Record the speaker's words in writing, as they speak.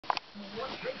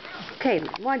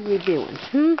Kahlyn, what are you doing?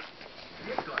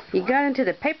 You got into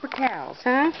the paper towels,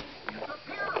 huh?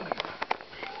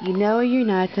 You know you're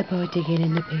not supposed to get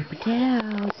in the paper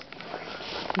towels.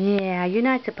 Yeah, you're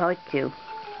not supposed to.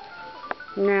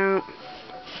 No.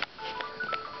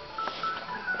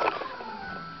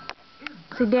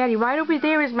 See, Daddy, right over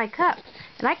there is my cup.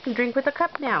 And I can drink with a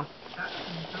cup now.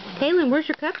 Kahlyn, where's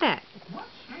your cup at?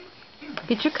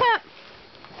 Get your cup.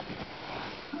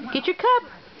 Get your cup.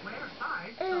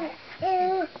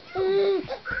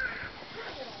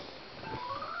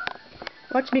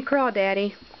 Watch me crawl,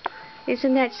 Daddy.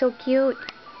 Isn't that so cute?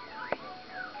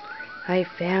 I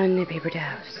found the paper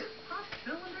towels.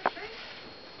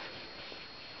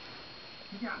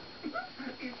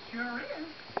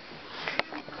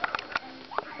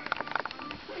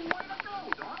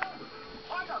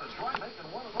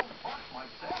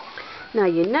 Now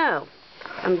you know,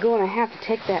 I'm going to have to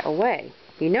take that away.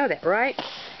 You know that, right?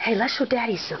 Hey, let's show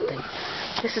Daddy something.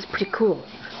 This is pretty cool.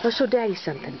 Let's show Daddy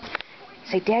something.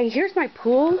 Say, Daddy, here's my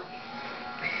pool.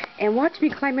 And watch me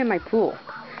climb in my pool.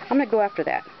 I'm going to go after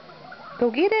that.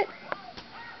 Go get it.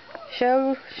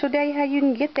 Show Daddy how you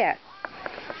can get that.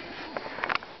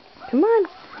 Come on.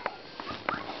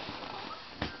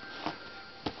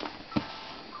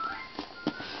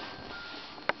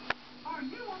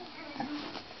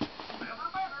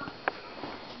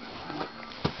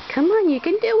 Come on, you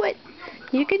can do it.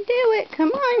 You can do it. Come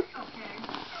on.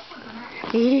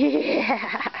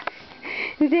 Yeah.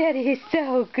 That is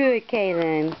so good,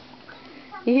 Kahlyn.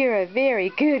 You're a very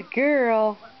good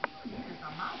girl.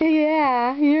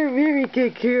 Yeah, you're a very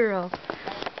good girl.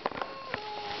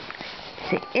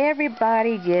 See,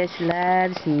 everybody just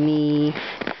loves me.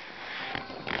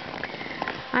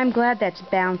 I'm glad that's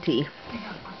Bounty.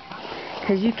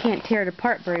 Because you can't tear it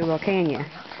apart very well, can you?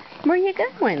 Where are you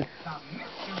going?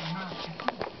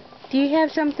 Do you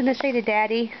have something to say to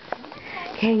Daddy?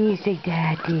 Can you say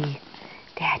Daddy?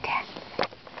 Dada.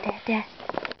 Dada.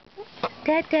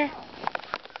 Dada.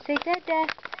 Say Dada.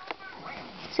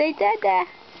 Say Dada.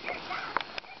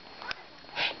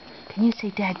 Can you say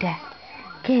Dada?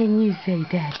 Can you say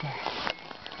Dada?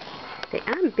 Say,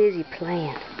 I'm busy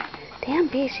playing. Damn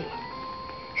busy.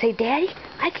 Say, Daddy,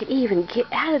 I can even get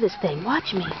out of this thing.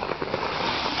 Watch me.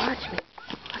 Watch me.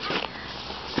 Watch me.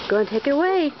 Go and take it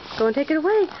away. Go and take it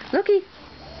away. Looky.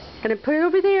 Gonna put it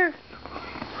over there.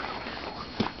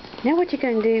 Now what you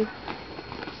gonna do?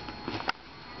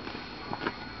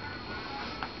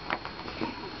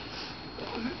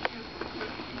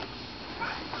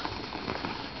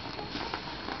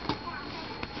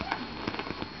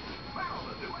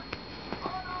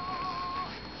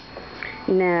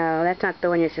 No, that's not the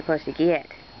one you're supposed to get.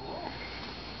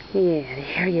 Yeah,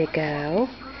 there you go.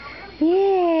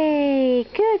 Yay!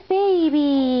 Good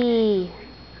baby!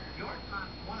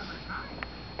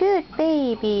 Good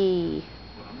baby!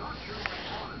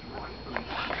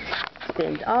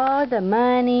 Spend all the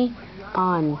money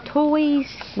on toys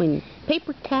when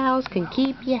paper towels can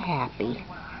keep you happy.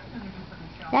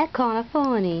 That's kind of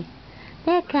funny.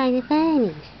 That's kind of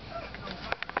funny.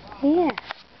 Yeah.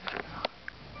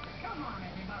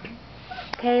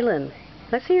 Kahlyn,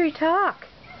 let's hear you talk.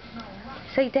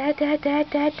 Say da da da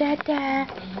da da da.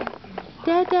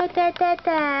 Da da da da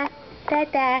da. Da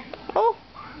da. Oh,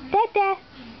 da da.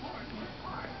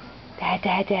 Da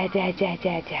da da da da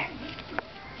da da.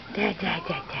 Da da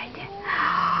da da da.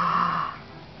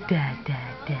 Da da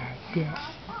da da.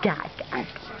 God, I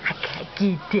gotta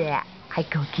get that. I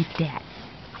go get that.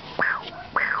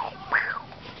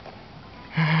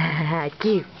 I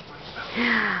do.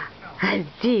 I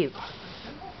do.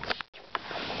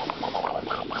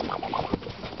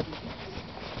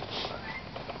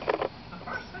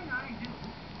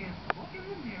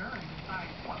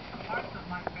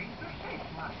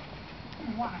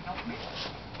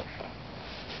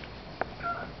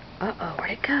 Uh-oh,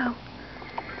 where'd it go?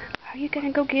 Are you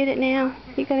gonna go get it now?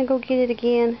 You gonna go get it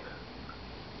again?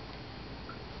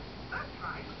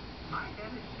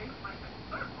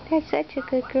 That's such a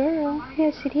good girl.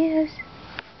 Yes, it is.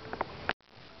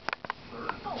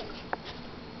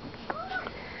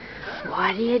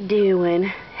 What are you doing?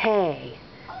 Hey,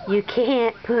 you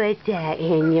can't put that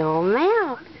in your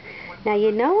mouth. Now,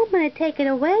 you know I'm going to take it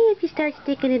away if you start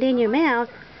sticking it in your mouth.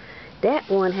 That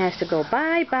one has to go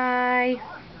bye-bye.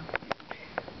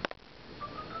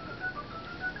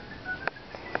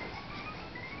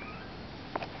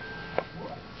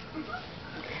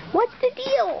 What's the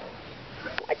deal?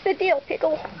 What's the deal,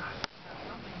 Pickle?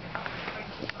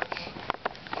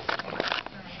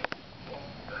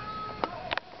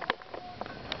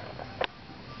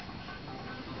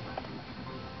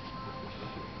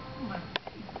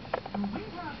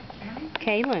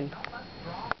 Kahlyn.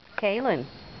 Kahlyn.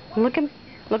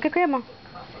 Look at Grandma.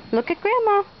 Look at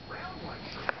Grandma.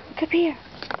 Look up here.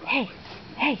 Hey.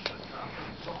 Hey.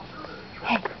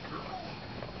 Hey.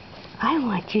 I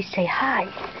want you to say hi.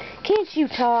 Can't you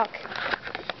talk?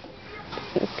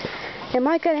 Am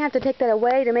I going to have to take that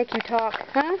away to make you talk?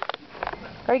 Huh?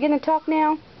 Are you going to talk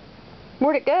now?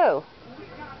 Where'd it go?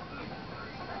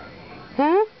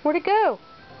 Huh? Where'd it go?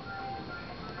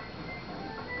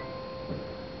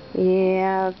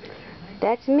 Yeah,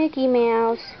 that's Mickey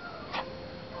Mouse.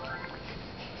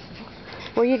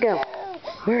 Where you go?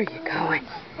 Where are you going?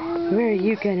 Where are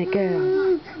you gonna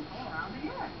go?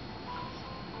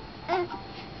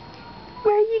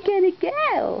 Where are you gonna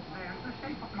go?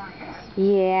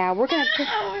 Yeah, we're gonna put.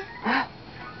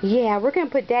 Yeah, we're gonna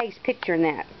put Daddy's picture in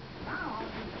that.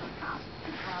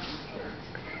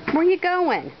 Where are you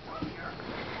going?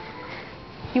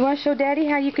 You want to show Daddy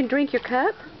how you can drink your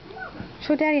cup?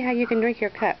 Show Daddy how you can drink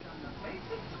your cup.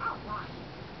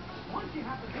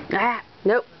 Ah,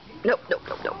 nope, nope, nope,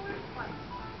 nope, nope.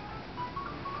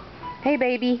 Hey,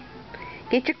 baby,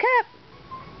 get your cup.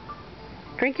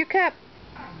 Drink your cup.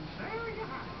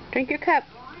 Drink your cup.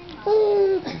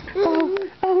 Oh,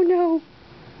 oh no.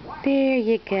 There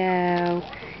you go.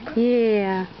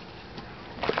 Yeah.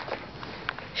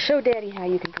 Show Daddy how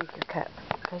you can drink your cup,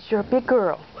 because you're a big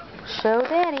girl. Show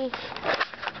Daddy.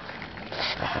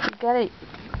 You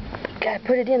gotta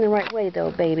put it in the right way though,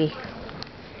 baby.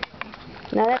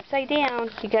 Not upside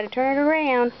down. You gotta turn it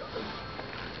around.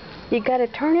 You gotta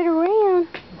turn it around.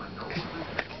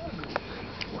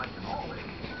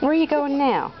 Where are you going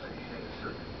now?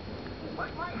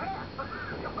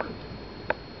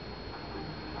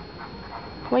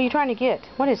 What are you trying to get?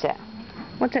 What is that?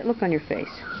 What's that look on your face?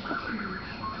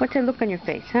 What's that look on your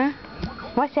face, huh?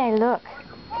 What's that look?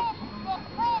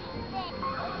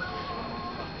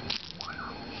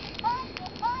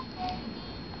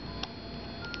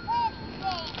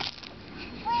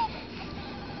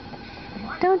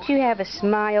 Don't you have a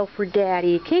smile for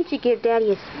Daddy? Can't you give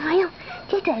Daddy a smile?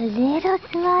 Just a little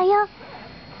smile?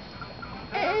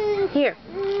 Here.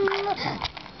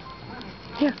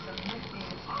 Here.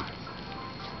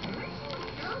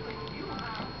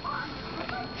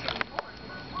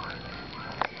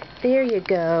 There you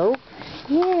go.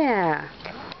 Yeah.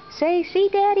 Say, see,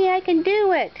 Daddy, I can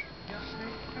do it.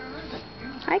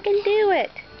 I can do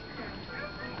it.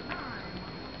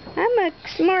 I'm a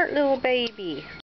smart little baby.